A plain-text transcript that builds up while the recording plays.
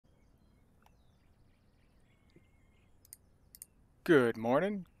Good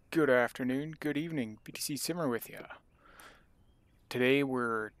morning, good afternoon, good evening. BTC Simmer with you. Today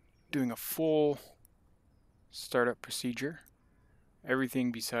we're doing a full startup procedure.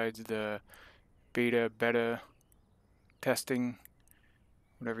 Everything besides the beta testing,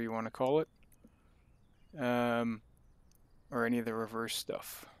 whatever you want to call it, or any of the reverse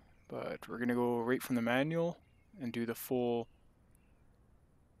stuff. But we're gonna go right from the manual and do the full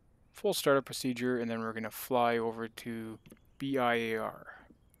startup procedure, and then we're gonna fly over to BIAR.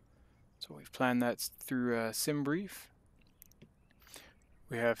 So we've planned that through a sim brief.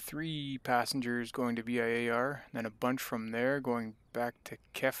 We have 3 passengers going to BIAR, then a bunch from there going back to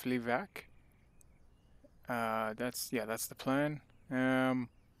Keflavik. That's the plan. The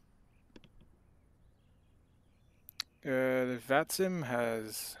Vatsim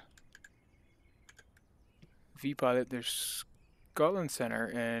has VPilot, there's Scotland Center,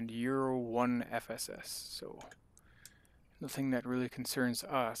 and Euro 1 FSS. So nothing that really concerns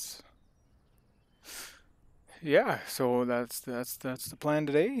us. Yeah, so that's the plan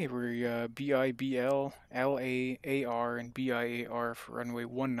today. We're BIBL, LAAR, and BIAR for runway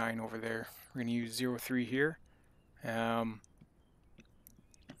 19 over there. We're gonna use 03 here.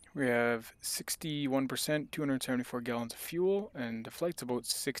 We have 61%, 274 gallons of fuel, and the flight's about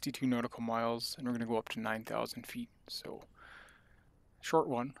 62 nautical miles, and we're gonna go up to 9,000 feet. So short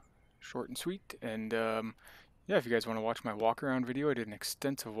one, short and sweet. And yeah, if you guys want to watch my walk around video, I did an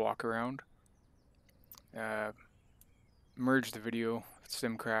extensive walk around. Merged the video,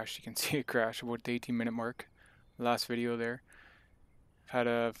 sim crashed. You can see it crash about the 18-minute mark. Last video there.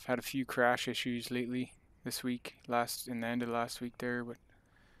 I've had a few crash issues lately this week, in the end of last week there, but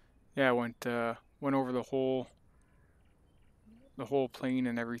yeah, I went over the whole plane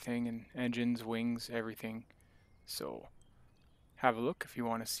and everything, and engines, wings, everything. So have a look if you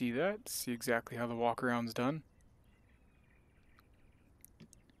want to see that, see exactly how the walk around's done.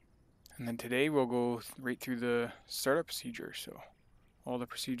 And then today we'll go right through the startup procedure. So all the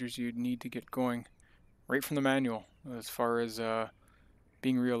procedures you'd need to get going right from the manual. As far as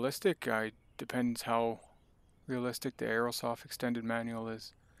being realistic, depends how realistic the Aerosoft extended manual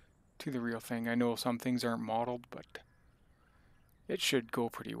is to the real thing. I know some things aren't modeled, but it should go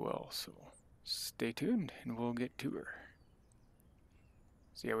pretty well. So stay tuned and we'll get to her.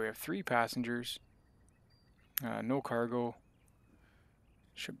 So yeah, we have 3 passengers, no cargo.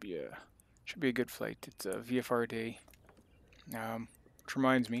 Should be a good flight. It's a VFR day. Which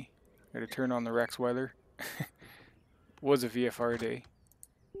reminds me, gotta turn on the Rex weather. Was a VFR day.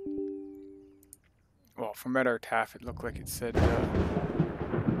 Well, from Medar TAF, it looked like it said.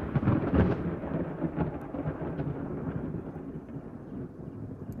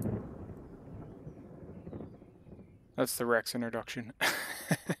 That's the Rex introduction.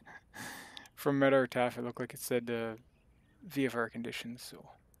 From Medar TAF, it looked like it said VFR conditions, so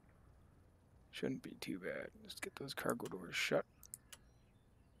shouldn't be too bad. Just get those cargo doors shut.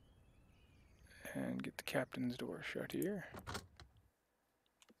 And get the captain's door shut here.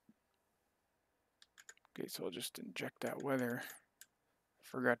 Okay, so I'll just inject that weather.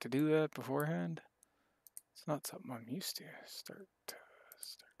 Forgot to do that beforehand. It's not something I'm used to. Start,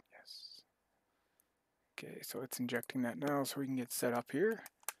 yes. Okay, so it's injecting that now so we can get set up here.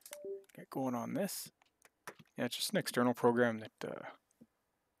 Get going on this. Yeah, it's just an external program that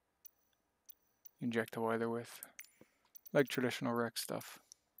inject the weather with. Like traditional rec stuff.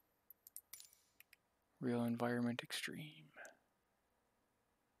 Real environment extreme.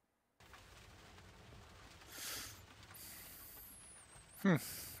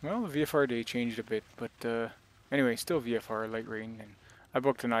 Well, the VFR day changed a bit, but anyway, still VFR, light rain, and I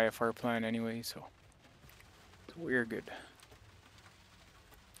booked an IFR plan anyway, so we're good.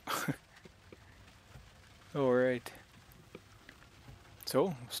 Alright. So,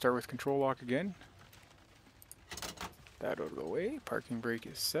 we'll start with control lock again. That out of the way. Parking brake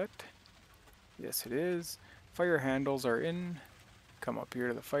is set. Yes, it is. Fire handles are in. Come up here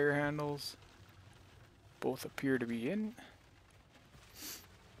to the fire handles. Both appear to be in.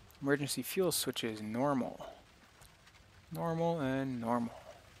 Emergency fuel switch is normal. Normal and normal.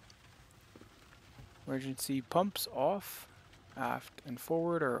 Emergency pumps off. Aft and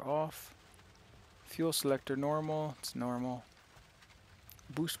forward are off. Fuel selector normal. It's normal.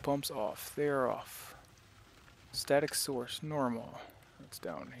 Boost pumps off. They are off. Static source normal. That's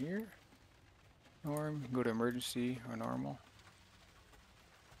down here. Norm. Go to emergency or normal.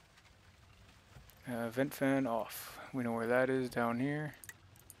 Vent fan off. We know where that is, down here.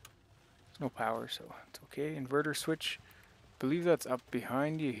 There's no power, so it's okay. Inverter switch. Believe that's up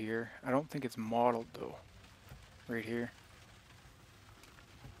behind you here. I don't think it's modeled though. Right here.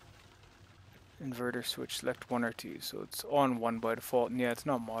 inverter switch, select 1 or 2. So it's on 1 by default, and yeah, it's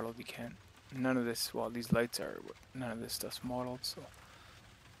not modeled. You can't, none of this, well, these lights are, none of this stuff's modeled, so.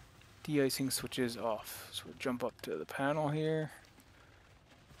 De-icing switches off. So we'll jump up to the panel here,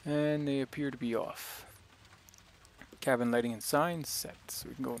 and they appear to be off. Cabin lighting and signs set, so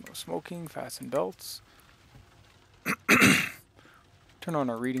we can go no smoking, fasten belts. Turn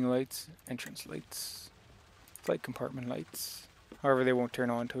on our reading lights, entrance lights, flight compartment lights. However, they won't turn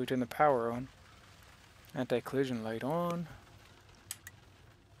on until we turn the power on. Anti-collision light on.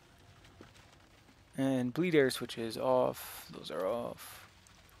 And bleed air switches off, those are off.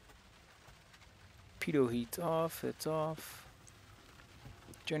 Pitot heat's off, it's off.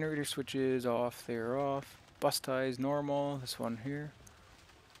 Generator switches off, they're off. Bus ties normal, this one here.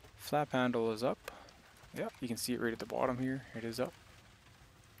 Flap handle is up. Yep, you can see it right at the bottom here, it is up.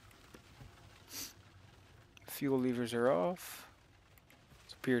 Fuel levers are off.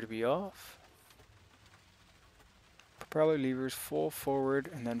 These appear to be off. Propeller levers full forward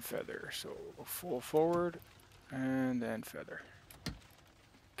and then feather. So full forward and then feather.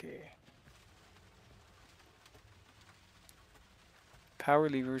 Okay. Power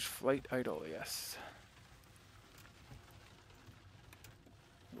levers flight idle, yes.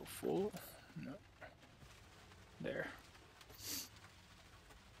 Go full. No. There.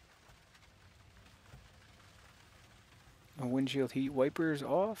 Windshield heat wipers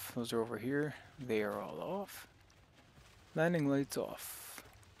off. Those are over here. They are all off. Landing lights off.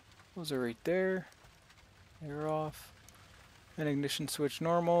 Those are right there. They're off. And ignition switch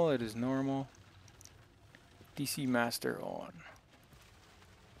normal. It is normal. DC master on.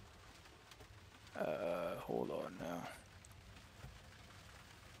 Hold on now.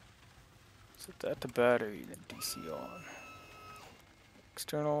 Set that to battery, then DC on.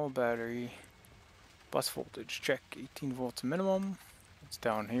 External battery. Bus voltage check, 18 volts minimum. It's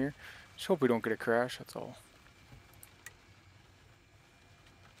down here. Just hope we don't get a crash, that's all.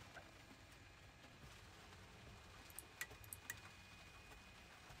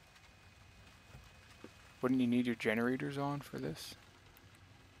 Wouldn't you need your generators on for this?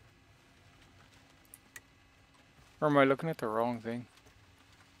 Or am I looking at the wrong thing?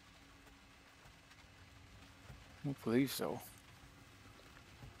 I don't believe so.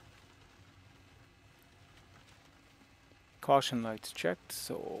 Caution lights checked,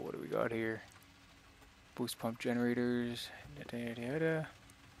 so what do we got here? Boost pump generators, yada yada yada.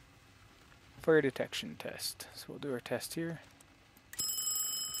 Fire detection test. So we'll do our test here.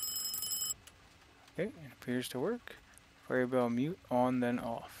 Okay, it appears to work. Fire bell mute on then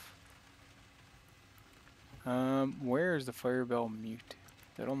off. Where is the fire bell mute?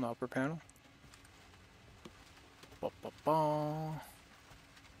 Is that on the upper panel? Ba, ba, ba.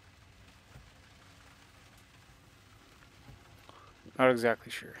 Not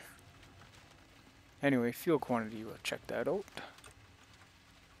exactly sure. Anyway, fuel quantity, we'll check that out.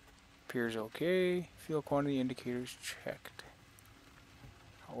 Appears okay. Fuel quantity indicators checked.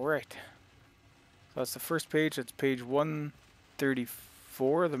 Alright. So that's the first page. That's page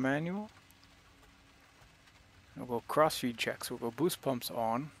 134 of the manual. We'll go cross-feed check. So we'll go boost pumps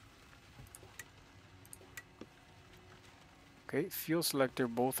on. Okay, fuel selector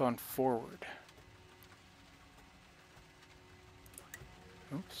both on forward.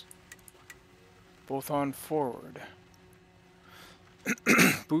 Oops. Both on forward.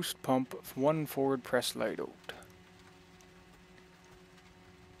 Boost pump, one forward press light out.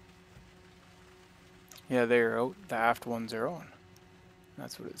 Yeah, they're out. The aft ones are on.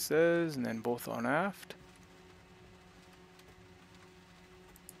 That's what it says, and then both on aft.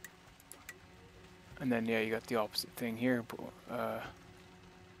 And then, yeah, you got the opposite thing here.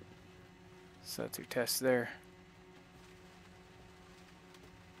 So that's your test there.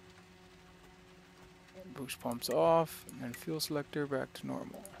 Boost pumps off, and then fuel selector back to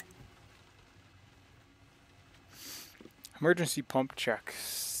normal. Emergency pump check.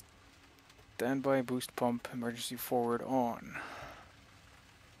 Standby boost pump, emergency forward on.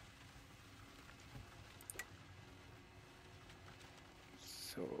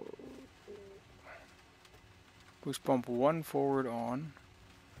 So, boost pump 1 forward on.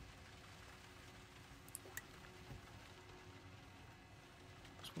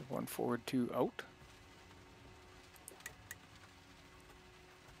 Boost pump 1 forward 2 out.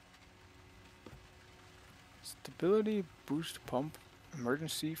 Stability boost pump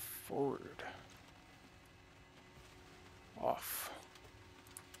emergency forward off.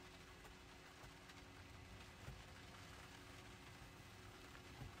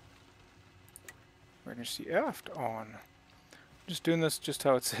 Emergency aft on. Just doing this just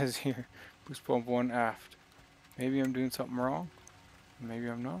how it says here. Boost pump 1 aft. Maybe I'm doing something wrong. Maybe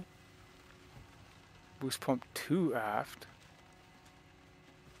I'm not. Boost pump to aft.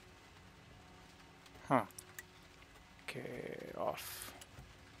 Huh. Okay, off.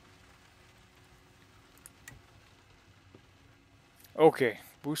 Okay,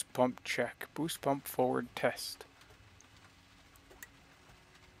 boost pump check. Boost pump forward test.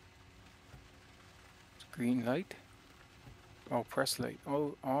 Green light. Oh, press light.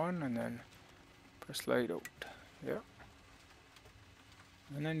 Oh, on and then press light out. Yeah.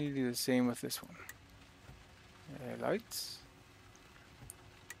 And then you do the same with this one. Lights.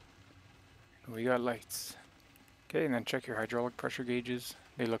 We got lights. Okay, and then check your hydraulic pressure gauges.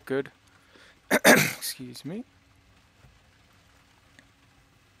 They look good. Excuse me.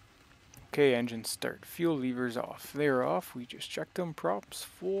 Okay, engine start. Fuel levers off. They are off. We just checked them. Props.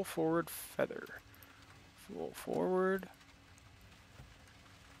 Full forward feather. Full forward.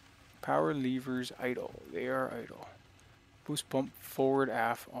 Power levers idle. They are idle. Boost pump forward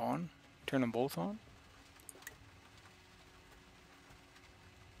aft on. Turn them both on.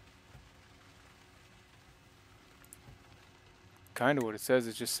 Kind of what it says.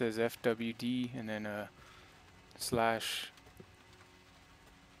 It just says FWD and then slash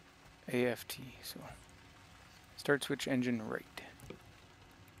AFT. So start switch engine right.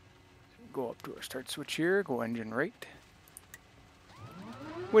 Go up to our start switch here. Go engine right.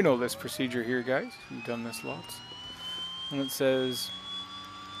 We know this procedure here, guys. We've done this lots. And it says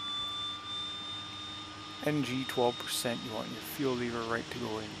NG 12%. You want your fuel lever right to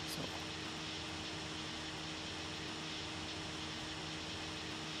go in. So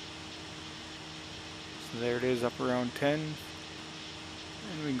there it is, up around 10. And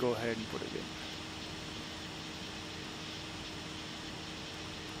we can go ahead and put it in.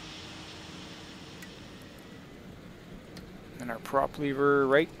 And our prop lever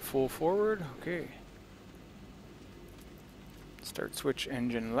right, full forward. Okay. Start switch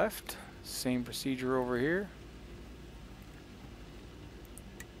engine left. Same procedure over here.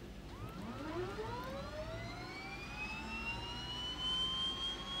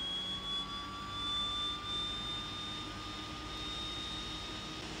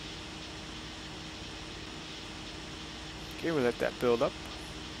 Okay, we'll let that build up.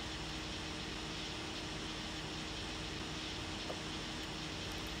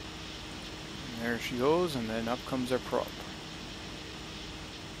 And there she goes, and then up comes our prop.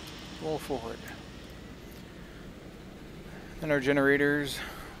 Roll forward. And our generators,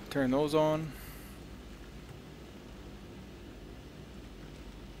 turn those on.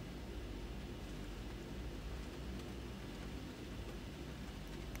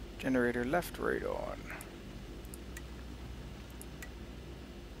 Generator left, right on.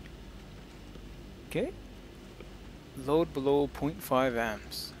 Okay. Load below 0.5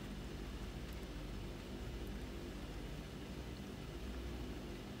 amps.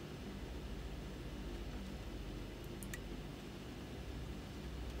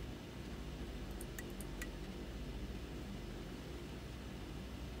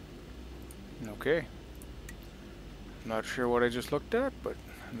 Okay. Not sure what I just looked at, but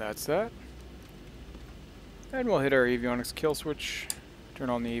that's that. And we'll hit our avionics kill switch. Turn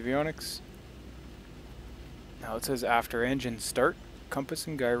on the avionics. Now it says after engine start, compass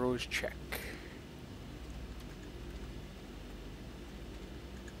and gyros check.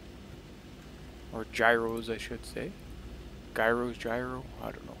 Or gyros, I should say. Gyros, gyro,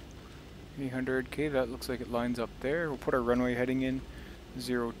 I don't know. 800K, that looks like it lines up there. We'll put our runway heading in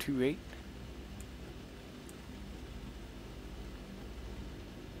 028.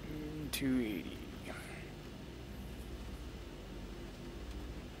 280.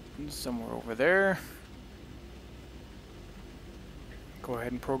 Somewhere over there. Go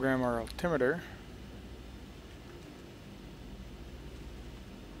ahead and program our altimeter.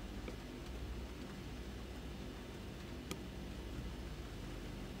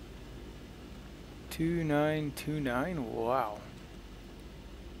 $2929. Wow.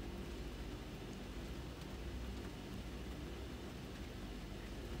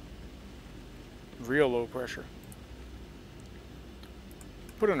 Real low pressure.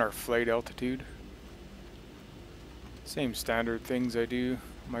 Put in our flight altitude. Same standard things I do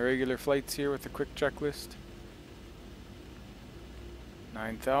my regular flights here with a quick checklist.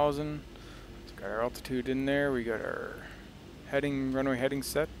 9,000. It's got our altitude in there. We got our heading, runway heading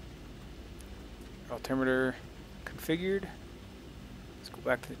set. Altimeter configured. Let's go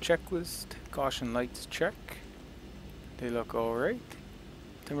back to the checklist. Caution lights check. They look alright.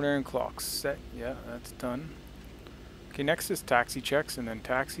 Altimeter and clocks set. Yeah, that's done. Okay, next is taxi checks and then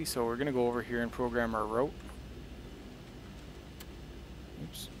taxi. So we're going to go over here and program our route.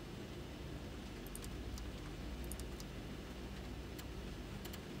 Oops.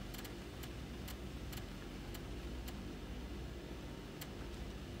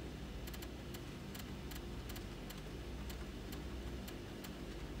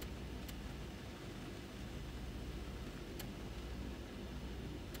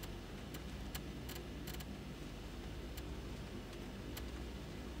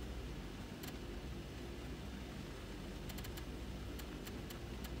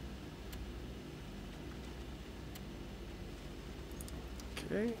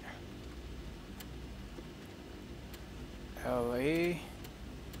 Okay. LA.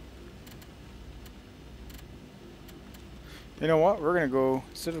 You know what? We're gonna go,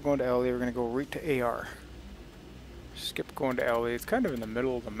 instead of going to LA, we're gonna go right to AR. Skip going to LA. It's kind of in the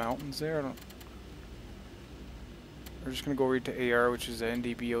middle of the mountains there. We're just gonna go right to AR, which is the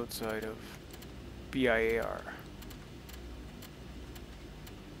NDB outside of BIAR.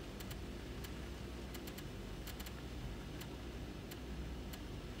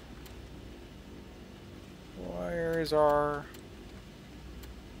 Where is our...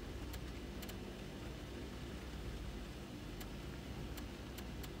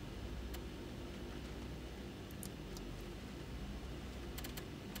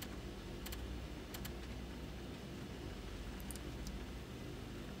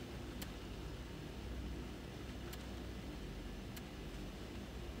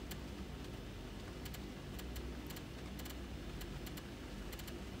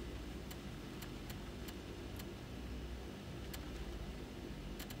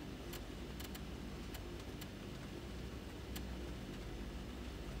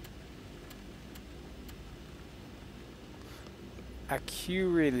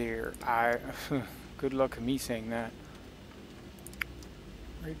 Akureyri. Good luck at me saying that.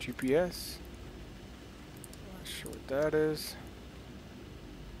 Right, GPS. Not sure what that is.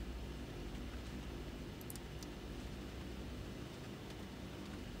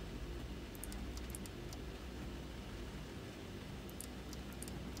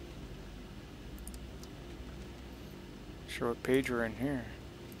 Sure what page we're in here.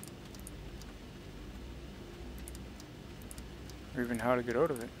 Or even how to get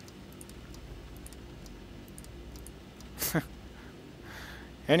out of it.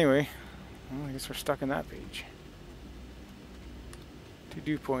 Anyway, well, I guess we're stuck in that page.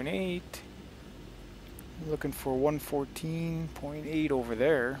 2.8. Looking for 114.8 over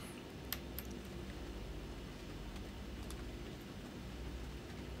there.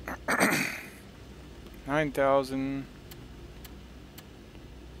 $9,000.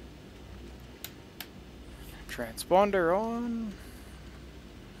 Transponder on.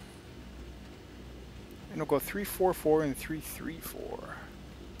 And we'll go 344 and 334.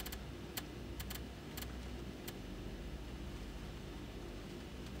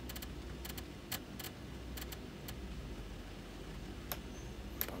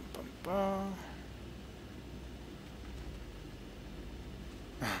 Bum, bum, bum.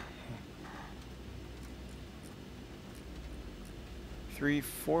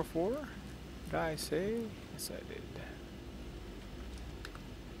 344? Did I say? Yes, I did.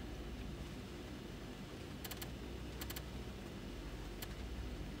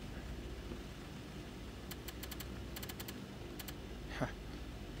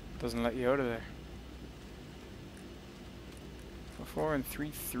 Doesn't let you out of there. 4 and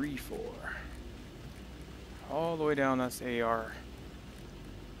 334. All the way down, that's AR.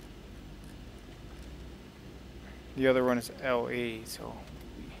 The other one is LA, so we'll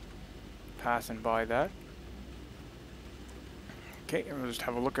be passing by that. Okay, and we'll just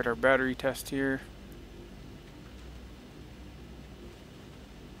have a look at our battery test here.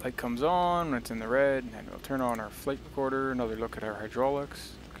 Light comes on when it's in the red, and we'll turn on our flight recorder. Another look at our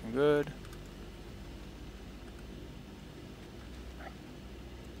hydraulics. Looking good. I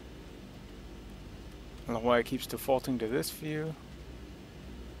don't know why it keeps defaulting to this view.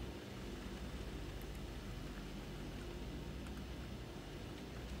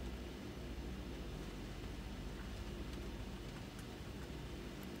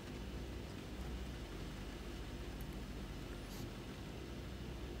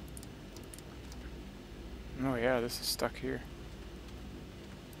 Oh yeah, this is stuck here.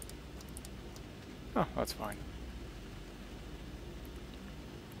 Oh, that's fine.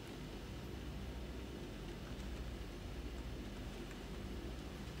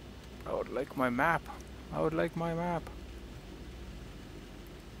 I would like my map. I would like my map.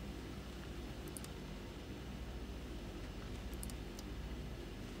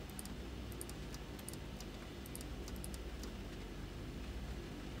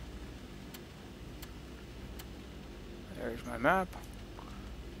 There's my map.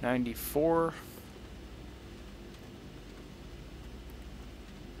 94.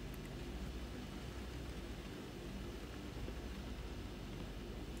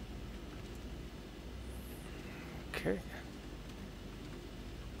 Okay.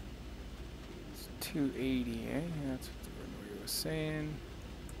 It's 280, eh? That's what the runway was saying.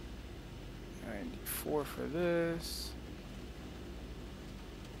 94 for this.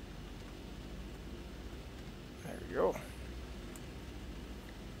 There we go.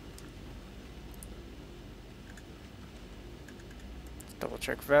 Double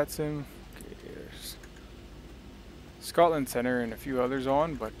check Vatsim. Okay, there's Scotland Centre and a few others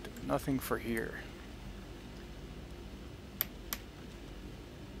on, but nothing for here.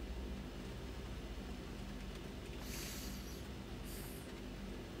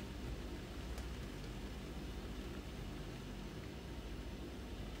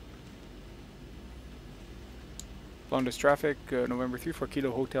 Blondous traffic, November 34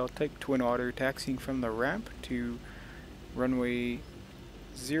 Kilo Hotel Type Twin Otter, taxiing from the ramp to runway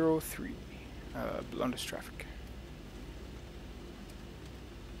 03. Blondous traffic.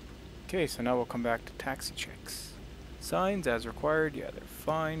 Okay, so now we'll come back to taxi checks. Signs as required, yeah, they're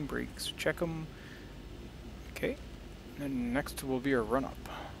fine. Brakes, check them. Okay, and then next will be a run up.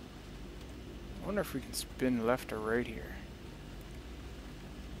 I wonder if we can spin left or right here.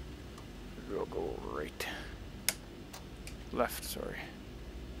 We'll go right. Left, sorry.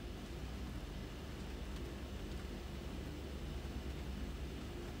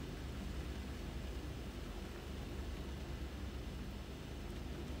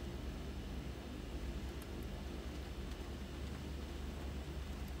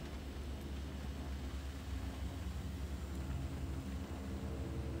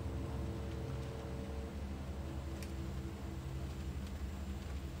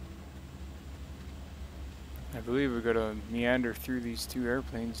 I believe we've got to meander through these two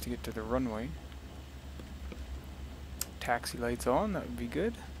airplanes to get to the runway. Taxi lights on, that would be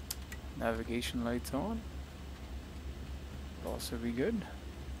good. Navigation lights on. Would also be good.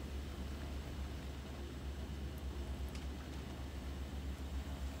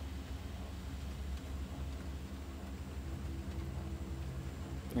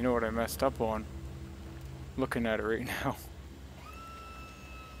 You know what I messed up on? Looking at it right now.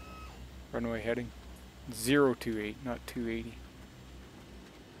 Runway heading 028, not 280.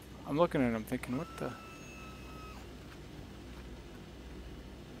 I'm looking at it, I'm thinking, what the?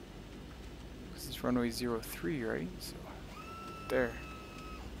 This is runway 03, right? So, there.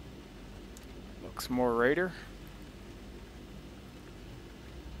 Looks more righter.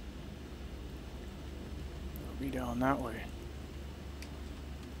 It'll be down that way.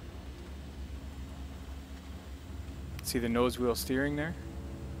 See the nose wheel steering there?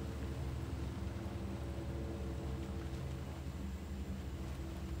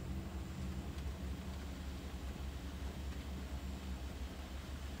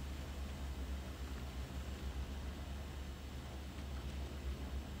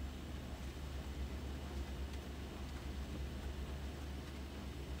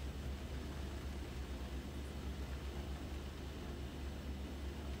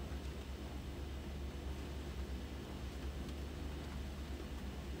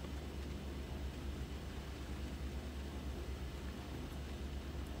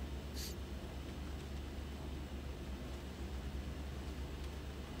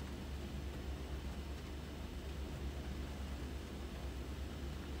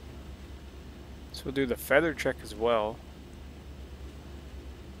 So we'll do the feather check as well.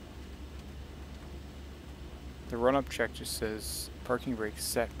 The run-up check just says parking brake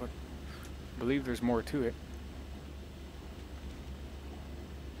set, but I believe there's more to it.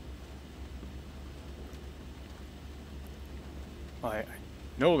 Well, I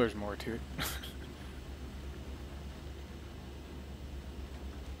know there's more to it.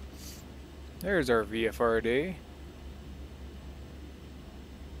 There's our VFR day.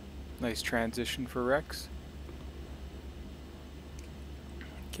 Nice transition for Rex.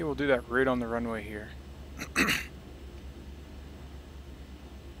 Okay, we'll do that right on the runway here.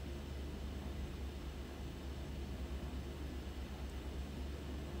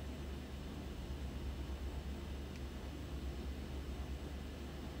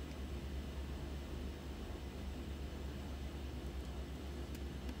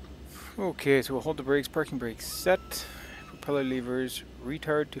 Okay, so we'll hold the brakes, parking brakes set, propeller levers,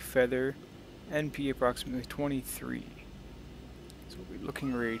 retard to feather, NP approximately 23. So we'll be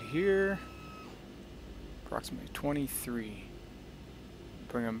looking right here, approximately 23.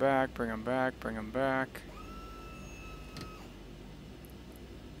 Bring them back, bring them back, bring them back.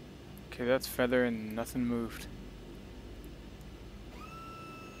 Okay, that's feather and nothing moved.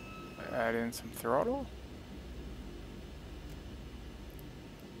 Add in some throttle.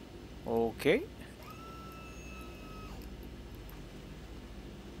 Okay.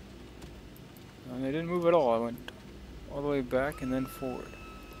 And they didn't move at all. I went all the way back and then forward.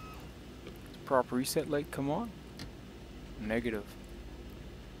 Prop reset light come on. Negative.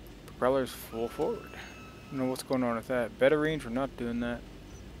 Propeller's full forward. I don't know what's going on with that. Better range, we're not doing that.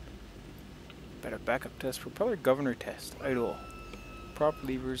 Better backup test. Propeller governor test. Idle. Prop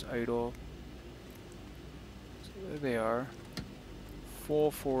levers idle. So there they are.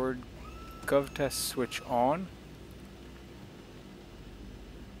 full forward gov test switch on.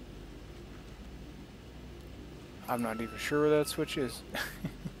 I'm not even sure where that switch is.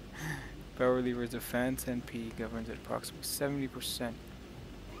 Power levers defense NP governs at approximately 70%.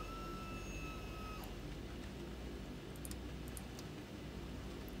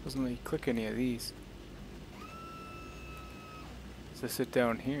 Doesn't let you click any of these. So sit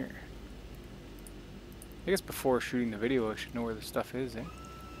down here. I guess before shooting the video I should know where the stuff is, eh?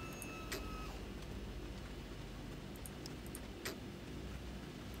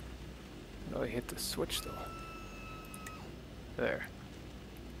 How do I hit the switch though? There.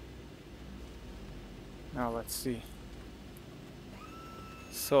 Now let's see.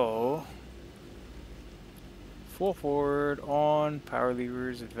 So, full forward on, power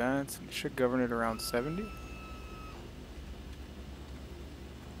levers advance, and it should govern it around 70.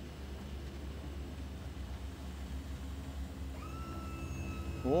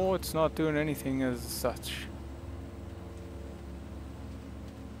 Oh, it's not doing anything as such.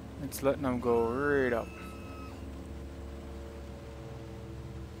 It's letting them go right up.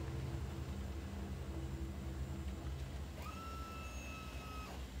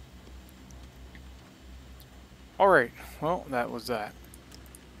 Alright, well, that was that.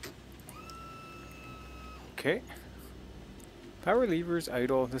 Okay. Power levers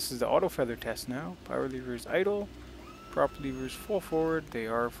idle. This is the auto feather test now. Power levers idle. Prop levers full forward. They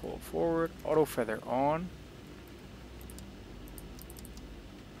are full forward. Auto feather on.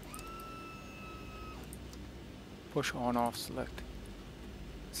 Push on off select.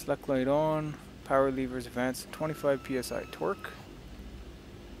 Select light on. Power levers advance 25 psi torque.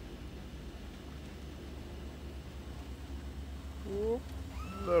 Whoop,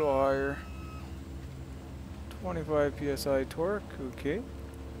 a little higher. 25 psi torque. Okay.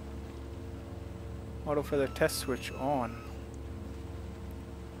 Auto feather test switch on.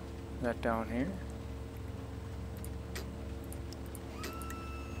 That down here.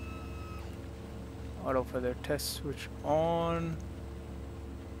 Auto feather test switch on.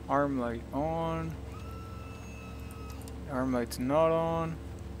 Arm light on. Arm light's not on.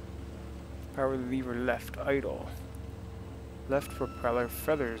 Power lever left idle. Left propeller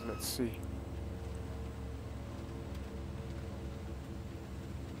feathers, let's see.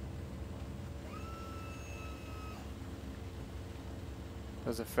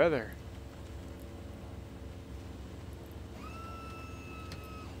 Does a feather.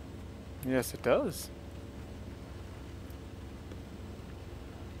 Yes, it does.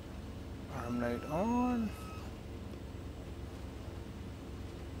 Arm light on.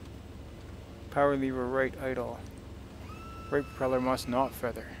 Power lever right idle. Right propeller must not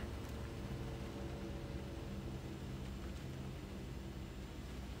feather.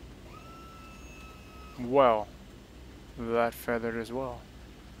 Well, that feathered as well.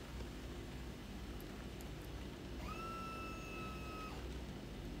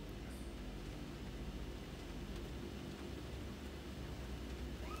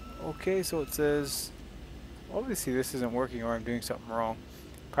 Okay, so it says, obviously this isn't working or I'm doing something wrong.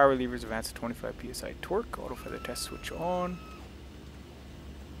 Power levers advance to 25 psi torque. Auto feather test switch on.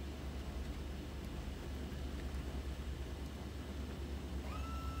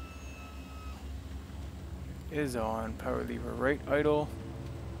 Is on. Power lever right idle.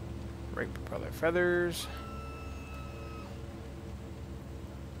 Right propeller feathers.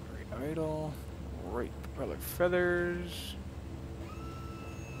 Right idle. Right propeller feathers.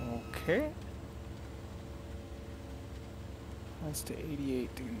 Okay. That's to 88,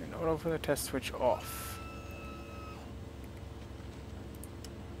 and then auto for the test switch off.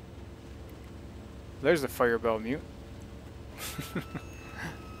 There's the fire bell mute.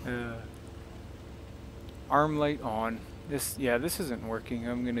 Arm light on. This isn't working.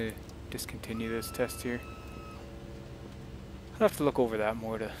 I'm gonna discontinue this test here. I'll have to look over that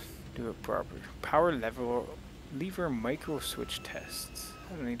more to do it proper. Power lever micro switch tests.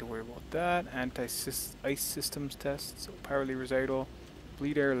 I don't need to worry about that. Ice systems test. So power levers idle.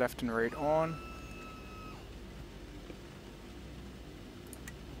 Bleed air left and right on.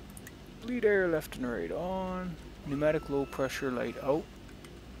 Bleed air left and right on. Pneumatic low pressure light out.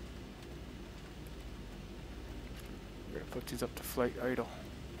 We're gonna put these up to flight idle.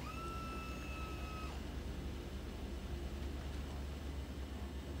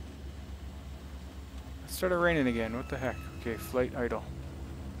 It started raining again. What the heck? Okay, flight idle.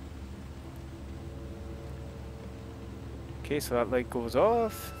 Okay, so that light goes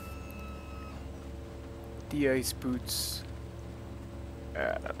off. De-ice boots.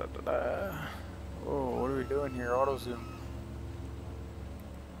 Oh, what are we doing here? Auto zoom.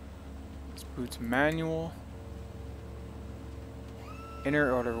 This boots manual.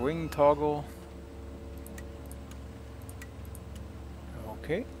 Inner outer wing toggle.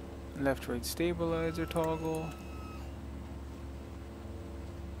 Okay. Left right stabilizer toggle.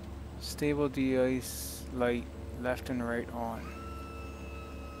 Stable de-ice light left and right on.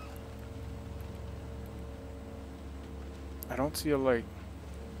 I don't see a light.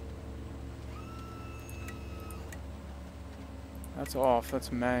 That's off,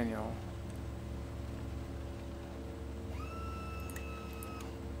 that's manual.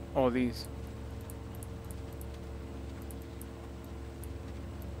 Oh, these.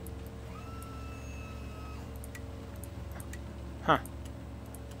 Huh.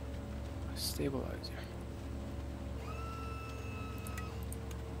 Stabilizer.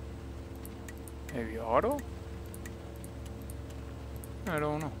 Maybe auto? I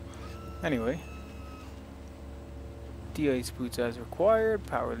don't know. Anyway. De-ice boots as required.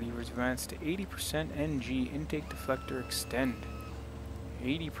 Power levers advance to 80%. NG. Intake deflector extend.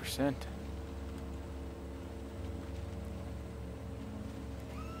 80%.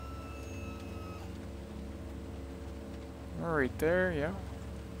 Right there, yeah.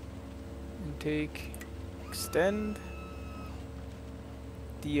 Intake, extend.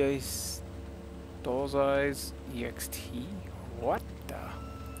 De-ice, doll's eyes, EXT. What the?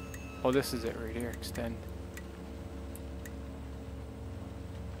 Oh, this is it right here. Extend.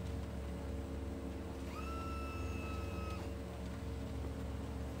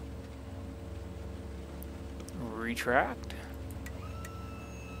 Retract.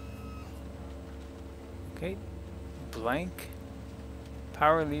 Okay. Blank.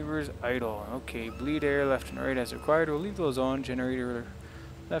 Power levers idle. Okay. Bleed air left and right as required. We'll leave those on. Generator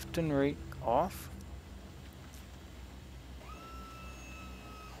left and right off.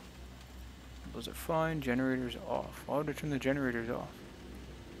 Those are fine. Generators off. Why would I turn the generators off?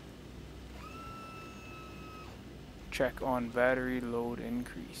 Check on battery load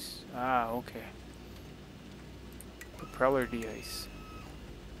increase. Ah, okay. Propeller de-ice.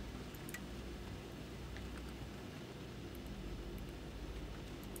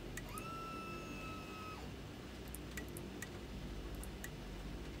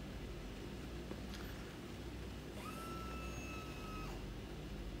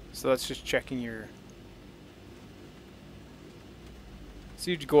 So that's just checking your... So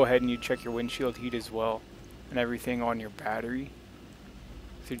you'd go ahead and you check your windshield heat as well, and everything on your battery.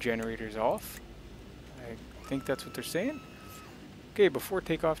 If your generator's off. I think that's what they're saying. Okay, before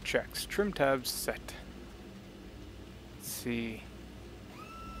takeoff checks. Trim tabs set. Let's see.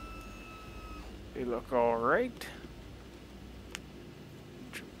 They look alright.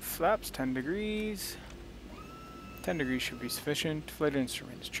 Flaps 10 degrees. 10 degrees should be sufficient. Flight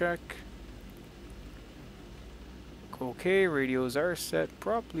instruments check. Okay, radios are set.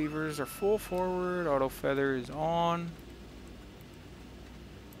 Prop levers are full forward. Auto feather is on.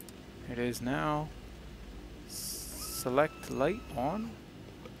 It is now. Select light on.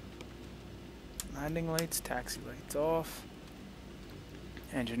 Landing lights, taxi lights off.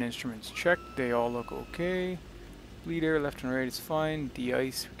 Engine instruments checked. They all look okay. Bleed air left and right is fine.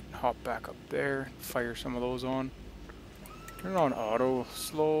 De-ice, we can hop back up there. Fire some of those on. Turn on auto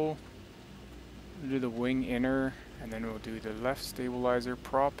slow. We'll do the wing inner, and then we'll do the left stabilizer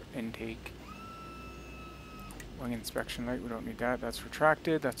prop intake. Wing inspection light, we don't need that. That's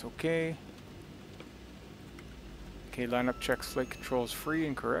retracted, that's okay. Okay, lineup checks flight controls free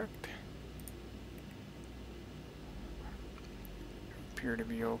and correct. Appear to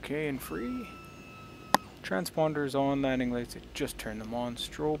be okay and free. Transponders on, landing lights, I just turned them on.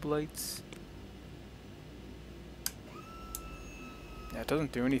 Strobe lights. Yeah, it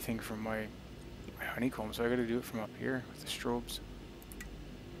doesn't do anything from my honeycomb, so I gotta do it from up here with the strobes.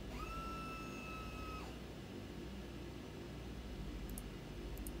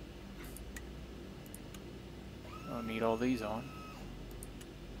 I'll need all these on.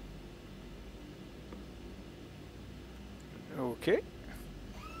 Okay.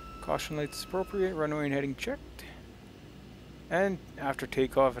 Caution lights appropriate, runway and heading checked. And after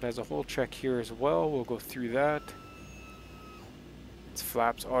takeoff it has a whole check here as well, we'll go through that. It's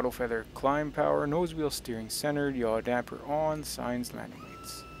flaps, auto feather, climb power, nose wheel steering centered, yaw damper on, signs, landing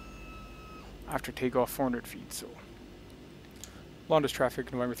lights. After takeoff 400 feet, so. Blondous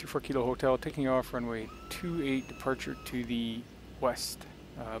traffic, November 34 Kilo Hotel, taking off runway 28, departure to the west.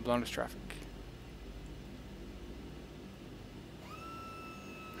 Blondous traffic.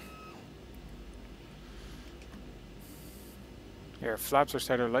 Our flaps are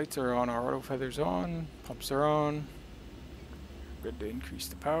set, our lights are on, our auto feathers on, pumps are on. Good to increase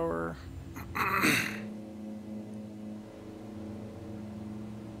the power.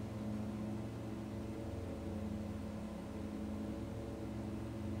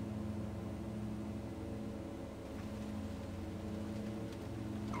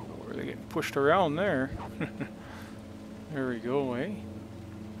 pushed around there. There we go, eh?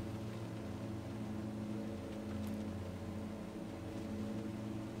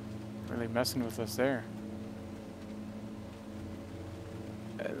 Really messing with us there.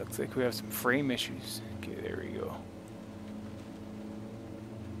 It looks like we have some frame issues. Okay, there we go.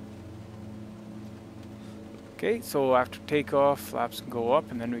 Okay, so after takeoff, flaps can go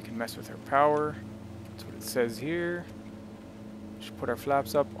up and then we can mess with our power. That's what it says here. Just put our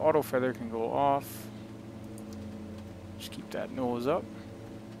flaps up. Auto feather can go off. Just keep that nose up.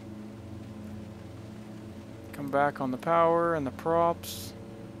 Come back on the power and the props.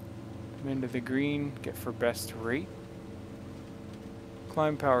 Come into the green, get for best rate.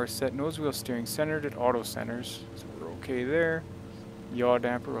 Climb power set, nose wheel steering centered at auto centers. So we're okay there. Yaw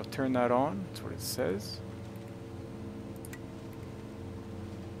damper, we'll turn that on. That's what it says.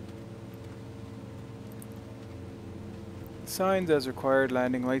 Signs as required,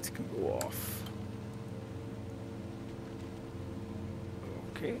 landing lights can go off.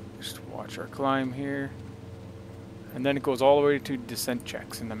 Okay, just watch our climb here. And then it goes all the way to descent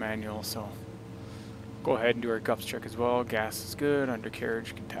checks in the manual, so go ahead and do our gups check as well. Gas is good,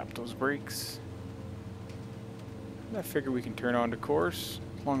 undercarriage can tap those brakes. And I figure we can turn on to course,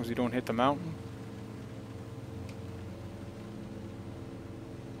 as long as we don't hit the mountain.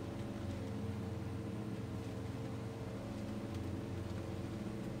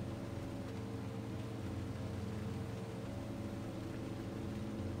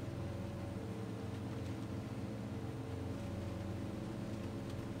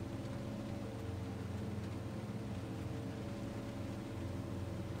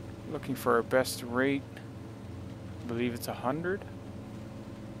 Looking for our best rate. I believe it's 100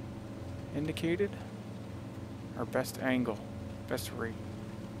 indicated. Our best angle, best rate.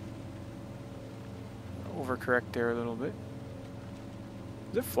 Overcorrect there a little bit.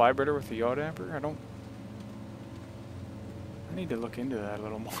 Does it fly better with the yaw damper? I need to look into that a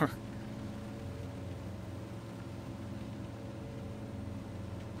little more.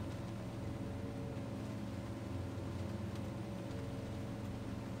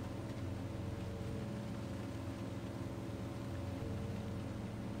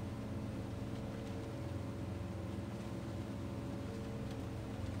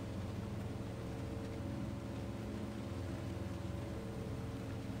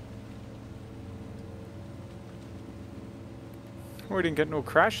 We didn't get no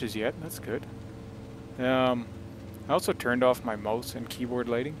crashes yet, that's good. I also turned off my mouse and keyboard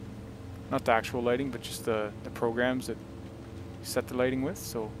lighting. Not the actual lighting, but just the programs that you set the lighting with,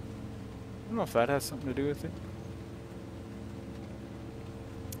 so I don't know if that has something to do with it.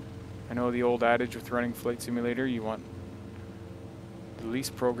 I know the old adage with running Flight Simulator, you want the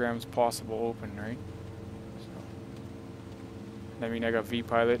least programs possible open, right? So, I mean, I got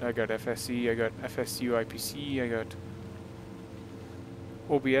vPilot, I got FSC, I got FSU IPC, I got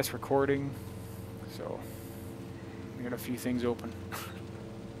OBS recording, so we got a few things open.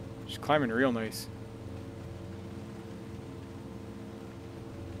 Just climbing real nice.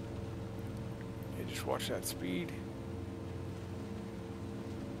 Okay, just watch that speed.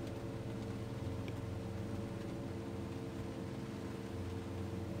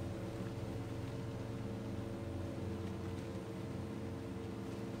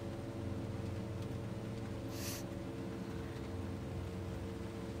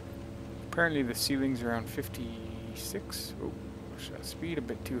 Apparently the ceiling's around 56. Oh, push that speed a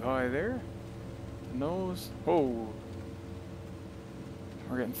bit too high there. The nose. Oh,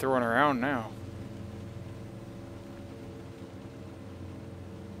 we're getting thrown around now.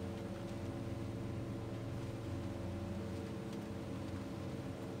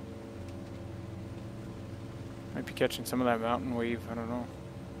 Might be catching some of that mountain wave, I don't know.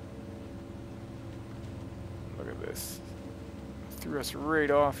 Look at this. Threw us right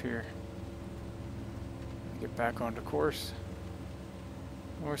off here. Get back onto course.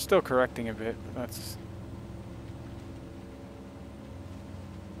 We're still correcting a bit, but that's...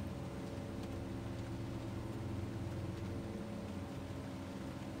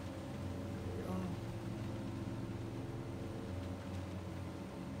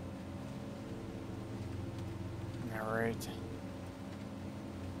 All right.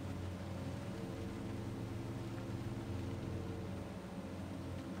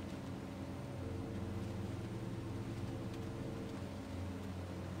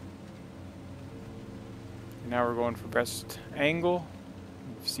 Now we're going for best angle.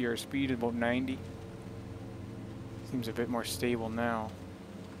 You see our speed is about 90. Seems a bit more stable now.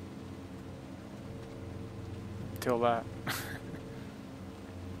 Until that.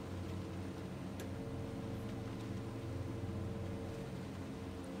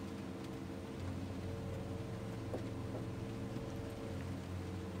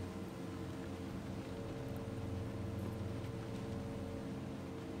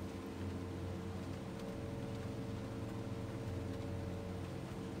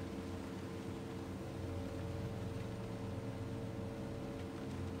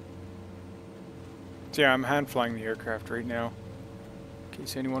 So yeah, I'm hand flying the aircraft right now. In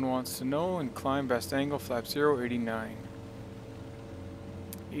case anyone wants to know, and climb best angle, flap 0, 89.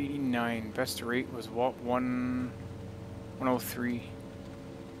 89, best rate was what, 103.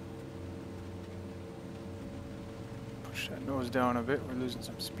 Push that nose down a bit, we're losing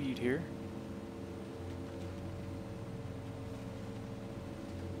some speed here.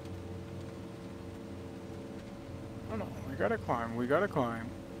 Oh no, we gotta climb, we gotta climb.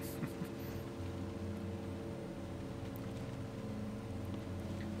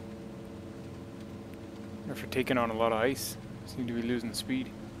 After taking on a lot of ice, seem to be losing speed.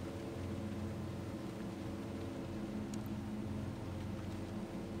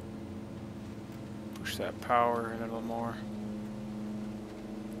 Push that power a little more.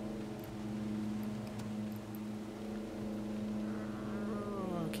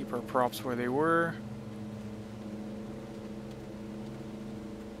 Keep our props where they were.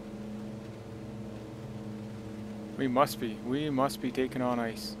 We must be taking on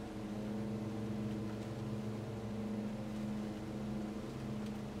ice.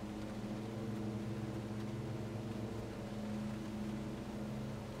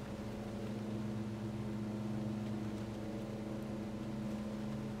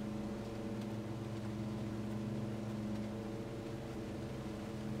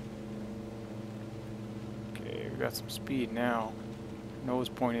 Okay, we got some speed now. Nose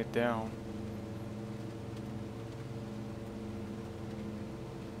pointed down.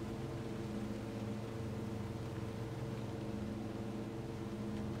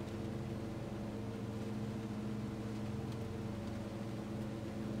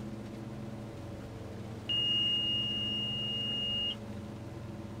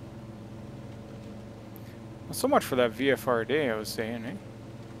 Well, so much for that VFR day, I was saying, eh?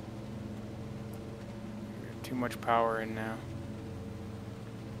 Too much power in now.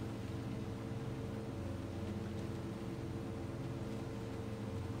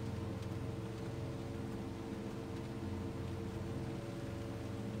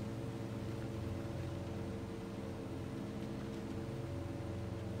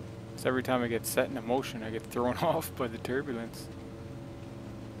 So every time I get set in motion, I get thrown off by the turbulence.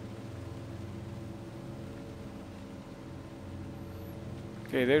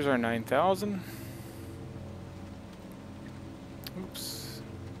 Okay, there's our 9,000. Oops.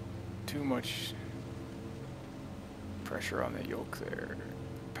 Too much pressure on the yoke there.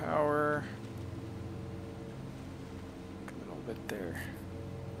 Power. A little bit there.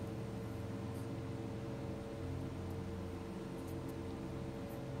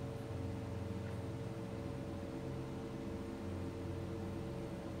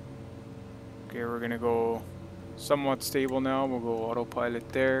 Okay, we're gonna go somewhat stable now. We'll go autopilot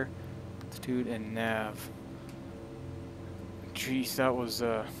there, altitude and nav. Jeez, that was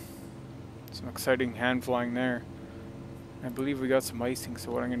some exciting hand flying there. I believe we got some icing,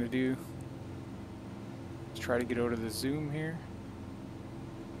 so what I'm gonna do is try to get out of the zoom here.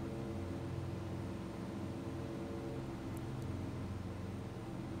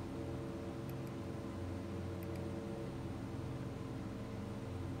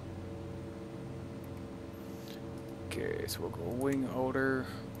 Okay, so we'll go wing outer,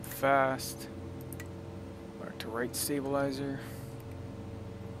 fast, back to right stabilizer.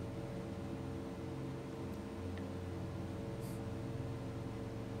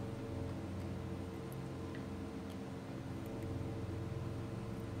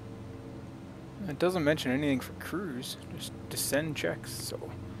 It doesn't mention anything for cruise, just descend checks. So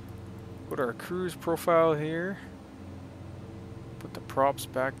put our cruise profile here, put the props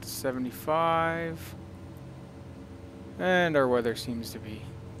back to 75. And our weather seems to be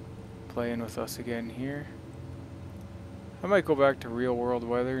playing with us again here. I might go back to real world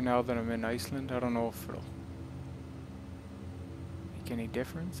weather now that I'm in Iceland. I don't know if it'll make any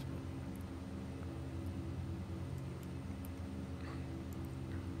difference.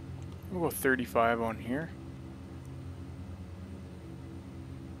 We'll go 35 on here.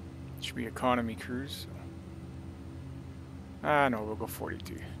 Should be economy cruise. So. No, we'll go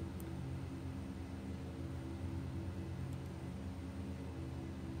 42.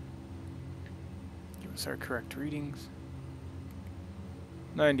 Our correct readings.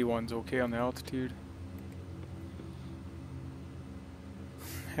 91's okay on the altitude.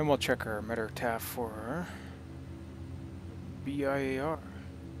 And we'll check our METR/TAF for BIAR.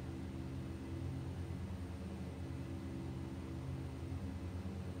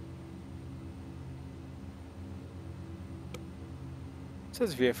 It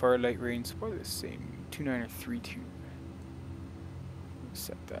says VFR light range, so probably the same. 29 or 32.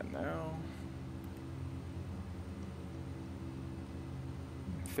 Set that now.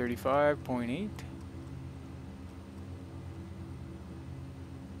 35.8.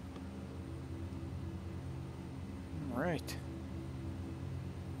 right.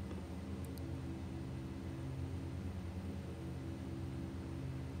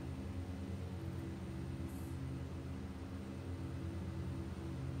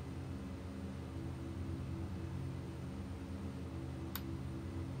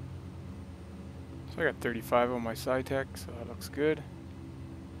 So I got 35 on my SciTech, so that looks good.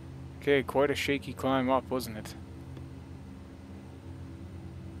 Okay, quite a shaky climb up, wasn't it?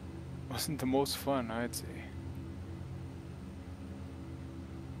 Wasn't the most fun, I'd say.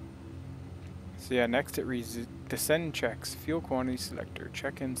 So yeah, next it reads descend checks, fuel quantity selector,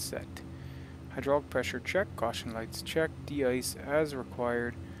 check and set. Hydraulic pressure check, caution lights check, de-ice as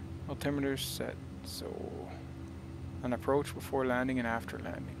required, altimeter set. So an approach before landing and after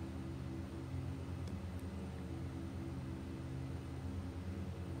landing.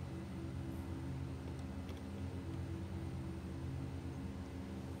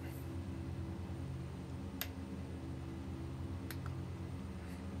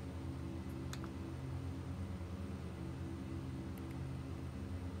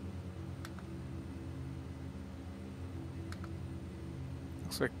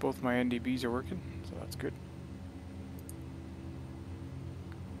 Looks like both my NDBs are working, so that's good.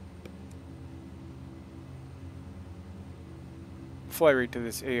 Fly rate to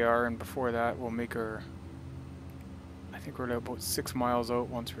this AR, and before that we'll make our, I think we're about 6 miles out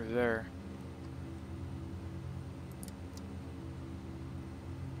once we're there.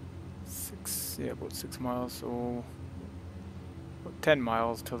 Yeah, about 6 miles, so about 10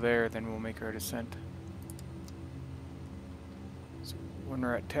 miles till there, then we'll make our descent. So when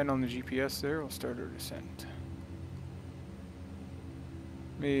we're at 10 on the GPS there, we'll start our descent.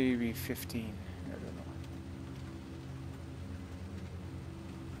 Maybe 15, I don't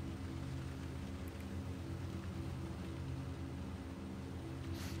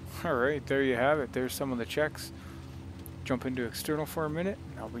know. Alright, there you have it. There's some of the checks. Jump into external for a minute,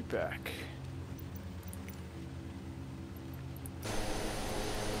 and I'll be back.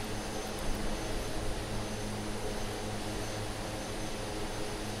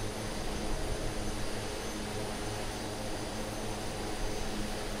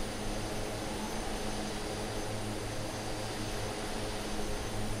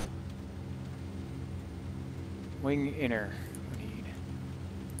 Wing inner, we need.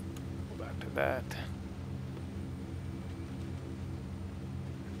 Go back to that.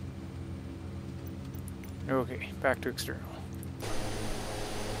 Okay, back to external.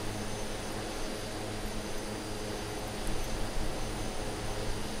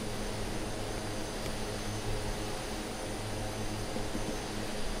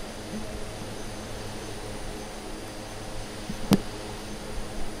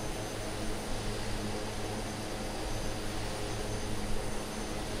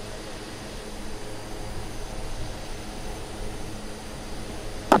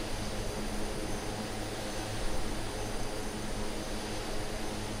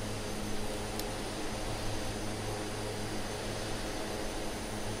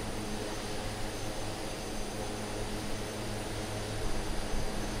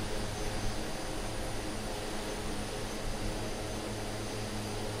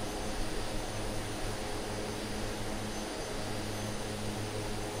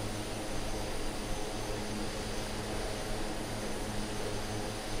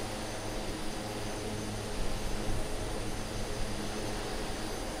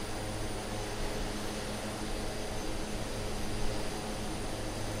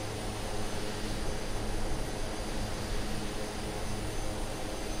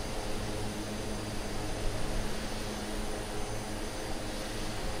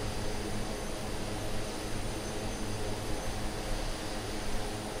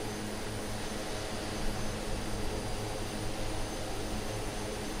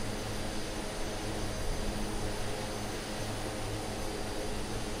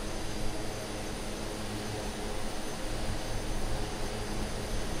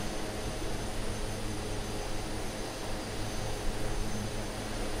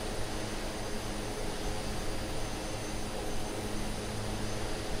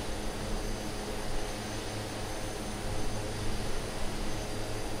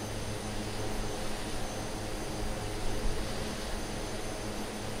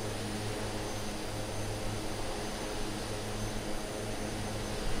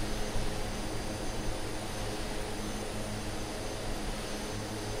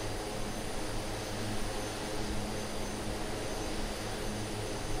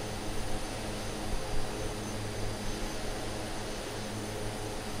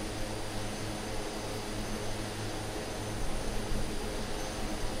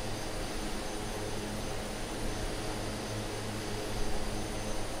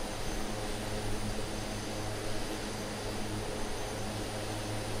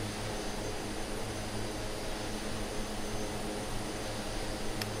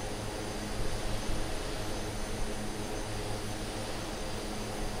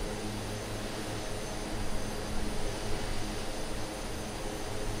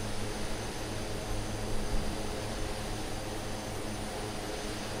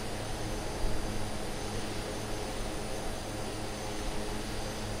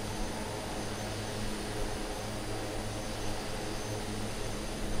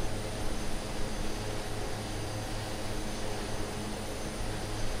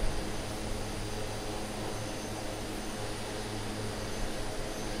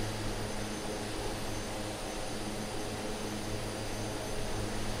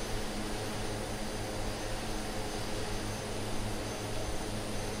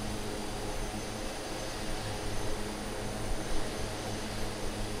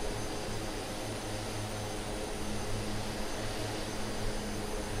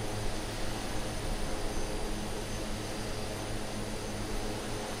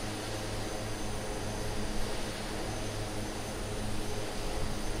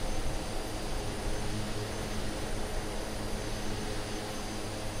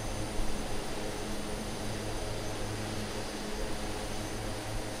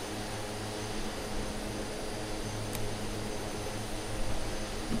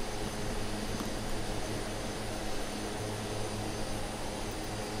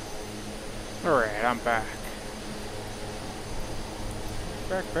 Alright, I'm back.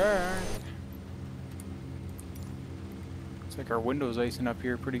 Back. Looks like our window's icing up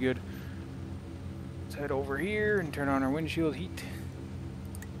here pretty good. Let's head over here and turn on our windshield heat.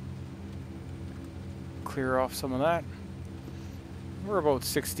 Clear off some of that. We're about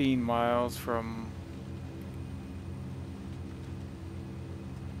 16 miles from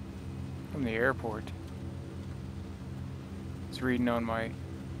the airport. It's reading on my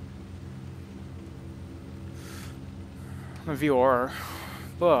VOR,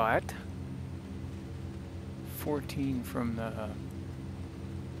 but 14 from the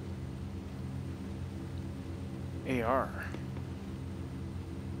AR.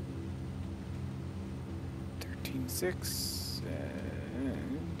 13.6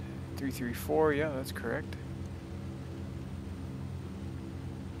 and 334, yeah, that's correct.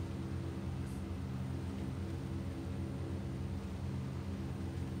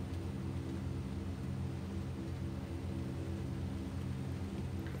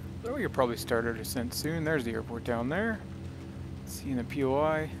 So you'll probably start our descent soon. There's the airport down there. Seeing the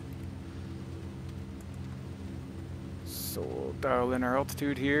POI. So we'll dial in our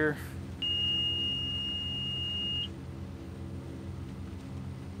altitude here.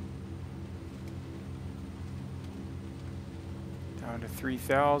 Down to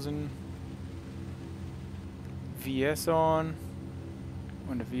 3,000. VS on.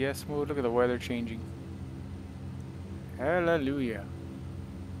 On the VS mode. Look at the weather changing. Hallelujah.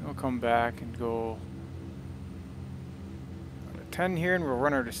 We'll come back and go on a 10 here, and we'll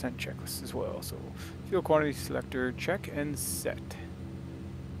run our descent checklist as well. So fuel quantity selector, check and set.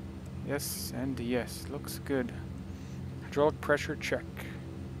 Yes and yes, looks good. Hydraulic pressure check.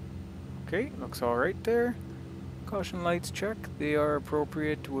 Okay, looks alright there. Caution lights check, they are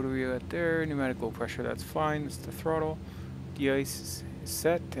appropriate. What do we got there? Pneumatic low pressure, that's fine. That's the throttle. De-ice is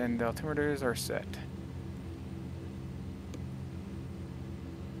set and the altimeters are set.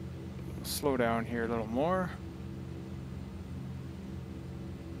 Slow down here a little more.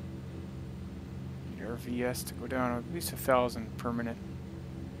 Need our VS to go down at least 1,000 per minute.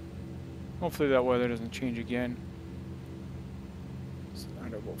 Hopefully that weather doesn't change again. So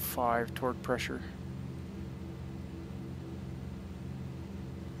down to about 5 torque pressure.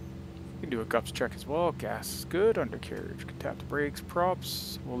 We can do a gups check as well. Gas is good. Undercarriage. Can tap the brakes.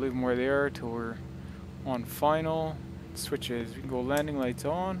 Props. We'll leave them where they are till we're on final. Switches. We can go landing lights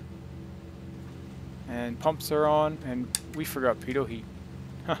on. And pumps are on, and we forgot pitot heat.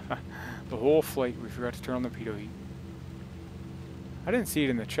 The whole flight we forgot to turn on the pitot heat. I didn't see it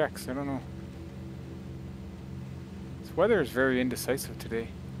in the checks, I don't know. This weather is very indecisive today.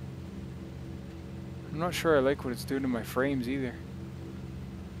 I'm not sure I like what it's doing to my frames either.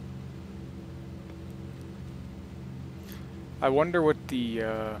 I wonder what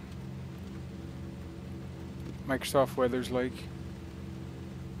the Microsoft weather's like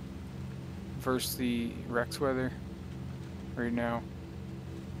versus the Rex weather right now.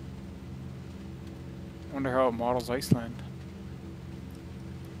 I wonder how it models Iceland.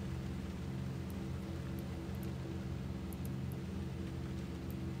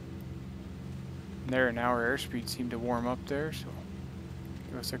 There, and now our airspeed seemed to warm up there, so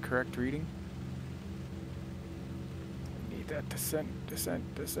give us a correct reading. We need that descent.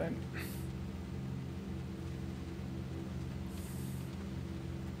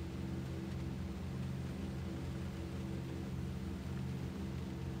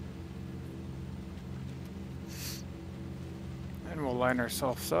 And we'll line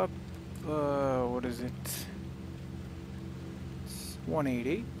ourselves up. What is it? It's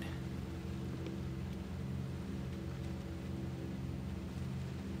 188.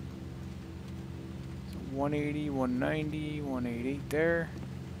 So 180, 190, 188 there.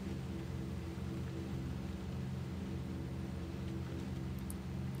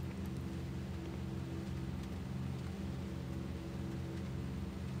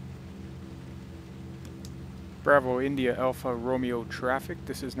 Bravo India Alpha Romeo traffic.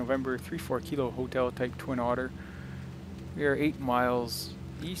 This is November 34 Kilo Hotel Type Twin Otter. We are 8 miles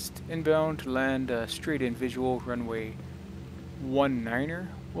east inbound to land straight in visual runway 19er.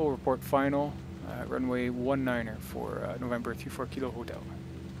 We'll report final runway 19er for November 34 Kilo Hotel.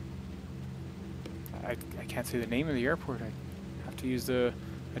 I can't say the name of the airport. I have to use the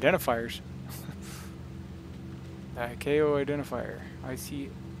identifiers. ICAO identifier.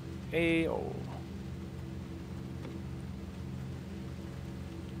 ICAO.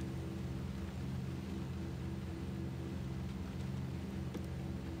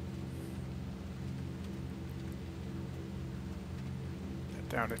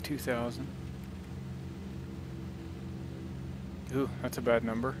 Down to 2,000. Ooh, that's a bad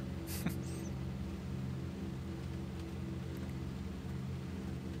number.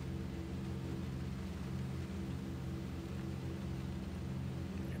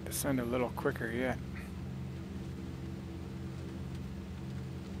 Descend a little quicker yet.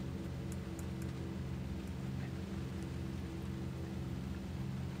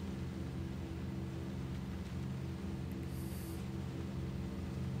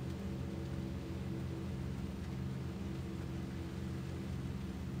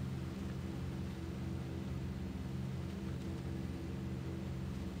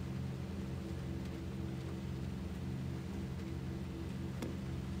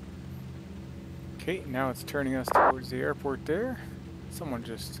 Okay, now it's turning us towards the airport there. Someone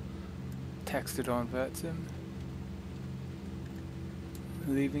just texted on Vatsim.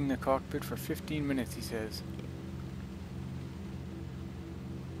 Leaving the cockpit for 15 minutes, he says.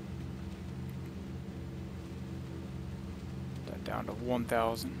 That down to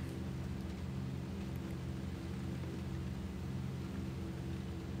 1,000.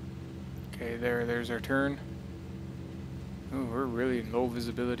 Okay, there's our turn. Ooh, we're really in low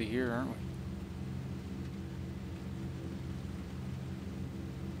visibility here, aren't we?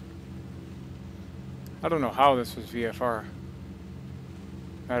 I don't know how this was VFR.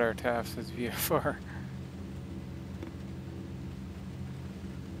 At our TAF says VFR.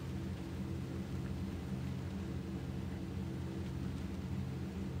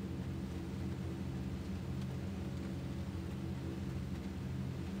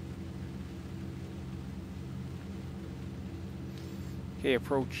 Okay,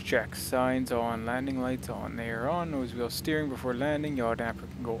 approach check. Signs on, landing lights on. They are on. Nose wheel steering before landing. Yaw damper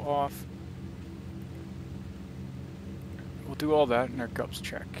can go off. We'll do all that in our gups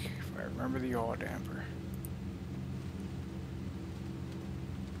check, if I remember the yaw damper.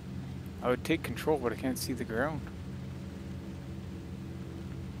 I would take control, but I can't see the ground.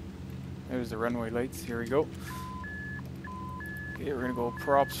 There's the runway lights. Here we go. Okay, we're gonna go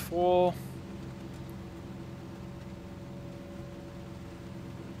props full.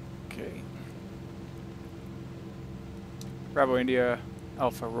 Okay. Bravo India,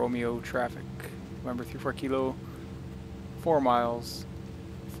 Alpha Romeo traffic. November 34 Kilo. 4 miles.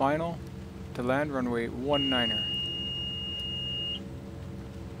 Final to land runway 19er.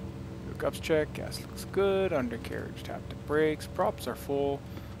 Gups check. Gas looks good. Undercarriage tap to brakes. Props are full.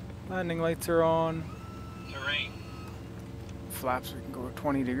 Landing lights are on. Terrain. Flaps, we can go at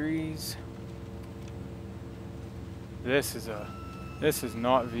 20 degrees. This is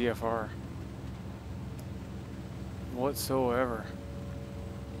not VFR whatsoever.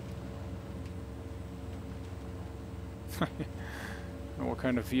 I don't know what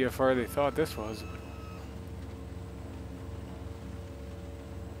kind of VFR they thought this was.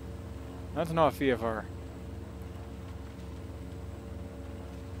 That's not VFR.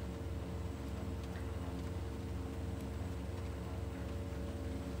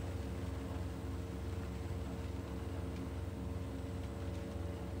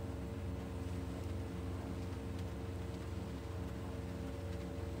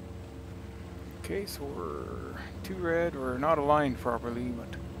 Okay, so we're too red. We're not aligned properly, but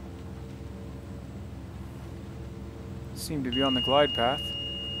seem to be on the glide path.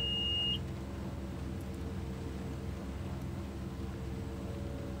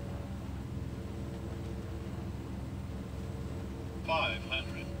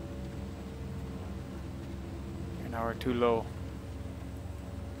 And now we're too low.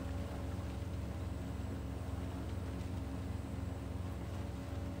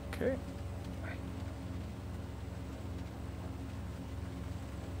 Okay.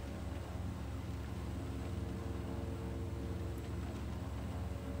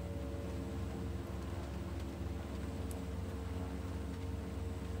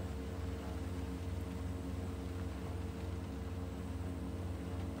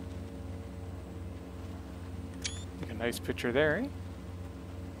 Nice picture there,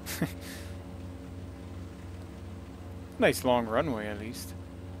 eh? Nice long runway, at least.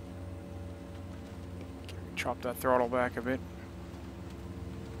 Chop that throttle back a bit.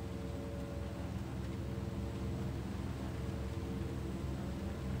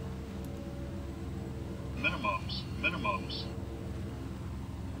 Minimums.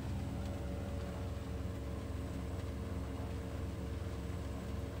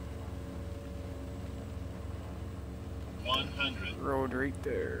 100. Road right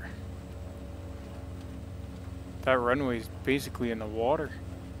there. That runway is basically in the water.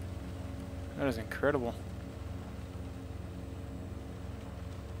 That is incredible.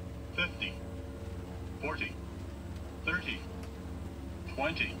 50, 40, 30,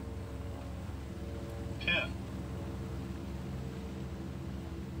 20, 10.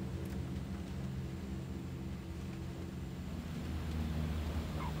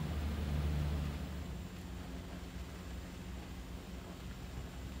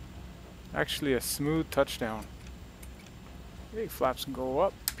 Actually a smooth touchdown. Okay, flaps can go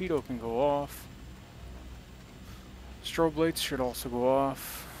up, pitot can go off. Strobe lights should also go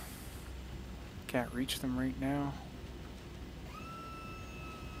off. Can't reach them right now.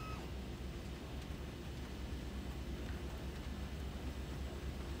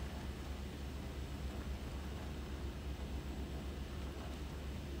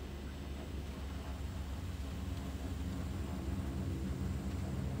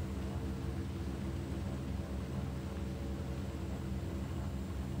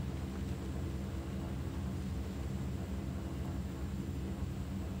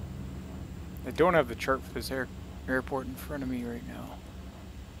 I don't have the chart for this airport in front of me right now.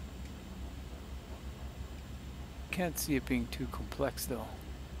 Can't see it being too complex though.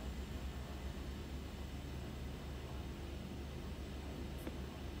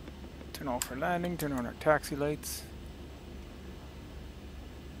 Turn off for landing, turn on our taxi lights.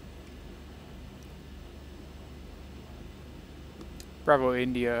 Bravo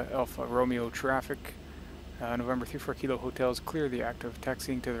India Alpha Romeo traffic. November 34 Kilo Hotels, clear the act of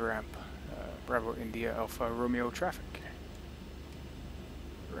taxiing to the ramp. Bravo India Alpha Romeo traffic.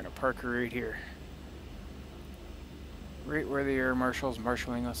 We're gonna park right here. Right where the air marshal's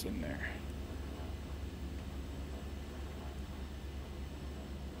marshalling us in there.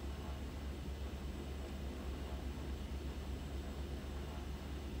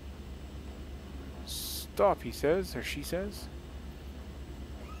 Stop, he says, or she says.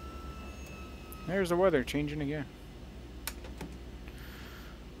 There's the weather changing again.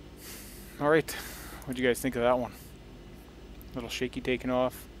 Alright, what'd you guys think of that one? A little shaky taking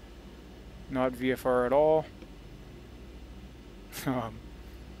off. Not VFR at all.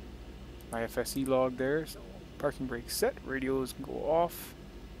 My FSE log there, so parking brake set, radios can go off.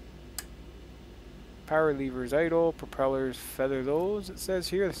 Power levers idle, propellers feather those, it says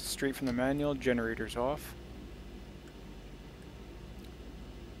here. This is straight from the manual, generators off.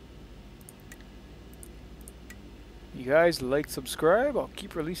 You guys like, subscribe, I'll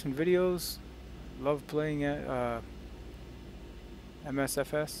keep releasing videos. Love playing at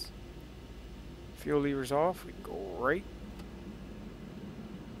MSFS. Fuel levers off, we can go right.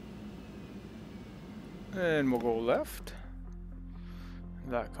 And we'll go left.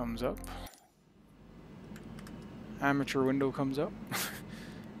 That comes up. Amateur window comes up.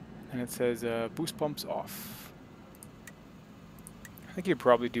 And it says boost pumps off. I think you'd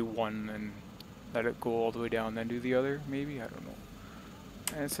probably do one and let it go all the way down, then do the other, maybe? I don't know.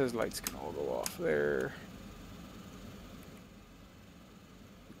 And it says lights can all go off there.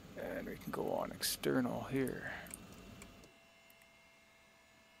 And we can go on external here.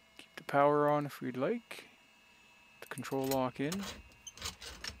 Keep the power on if we'd like. The control lock in.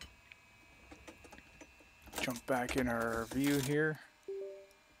 Jump back in our view here.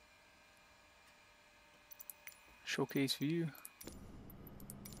 Showcase view.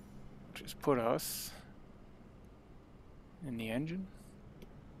 Just put us in the engine.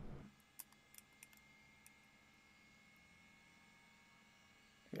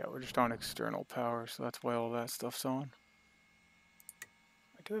 Yeah, we're just on external power, so that's why all that stuff's on.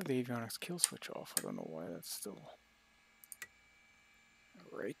 I do have the avionics kill switch off. I don't know why that's still...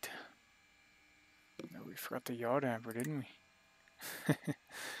 Right. No, we forgot the yaw damper, didn't we?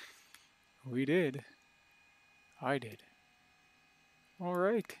 We did. I did.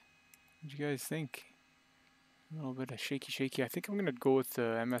 Alright. What do you guys think? A little bit of shaky. I think I'm gonna go with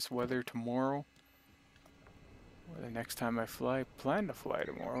the MS weather tomorrow. Or the next time I fly. I plan to fly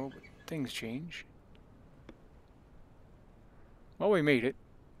tomorrow, but things change. Well, we made it.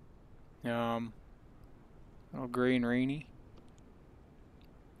 A little gray and rainy.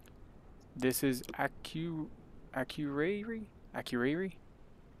 This is Akureyri? Akureyri?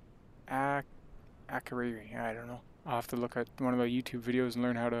 Akureyri, I don't know. I'll have to look at one of the YouTube videos and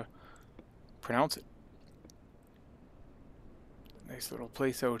learn how to pronounce it. Nice little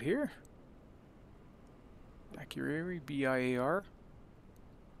place out here. Akureyri, BIAR.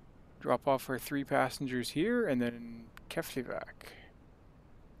 Drop off our 3 passengers here and then Keflavik.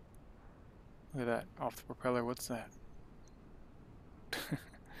 Look at that, off the propeller, what's that?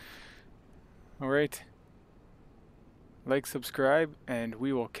 Alright. Like, subscribe, and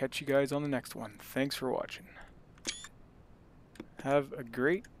we will catch you guys on the next one. Thanks for watching. Have a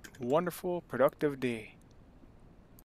great, wonderful, productive day.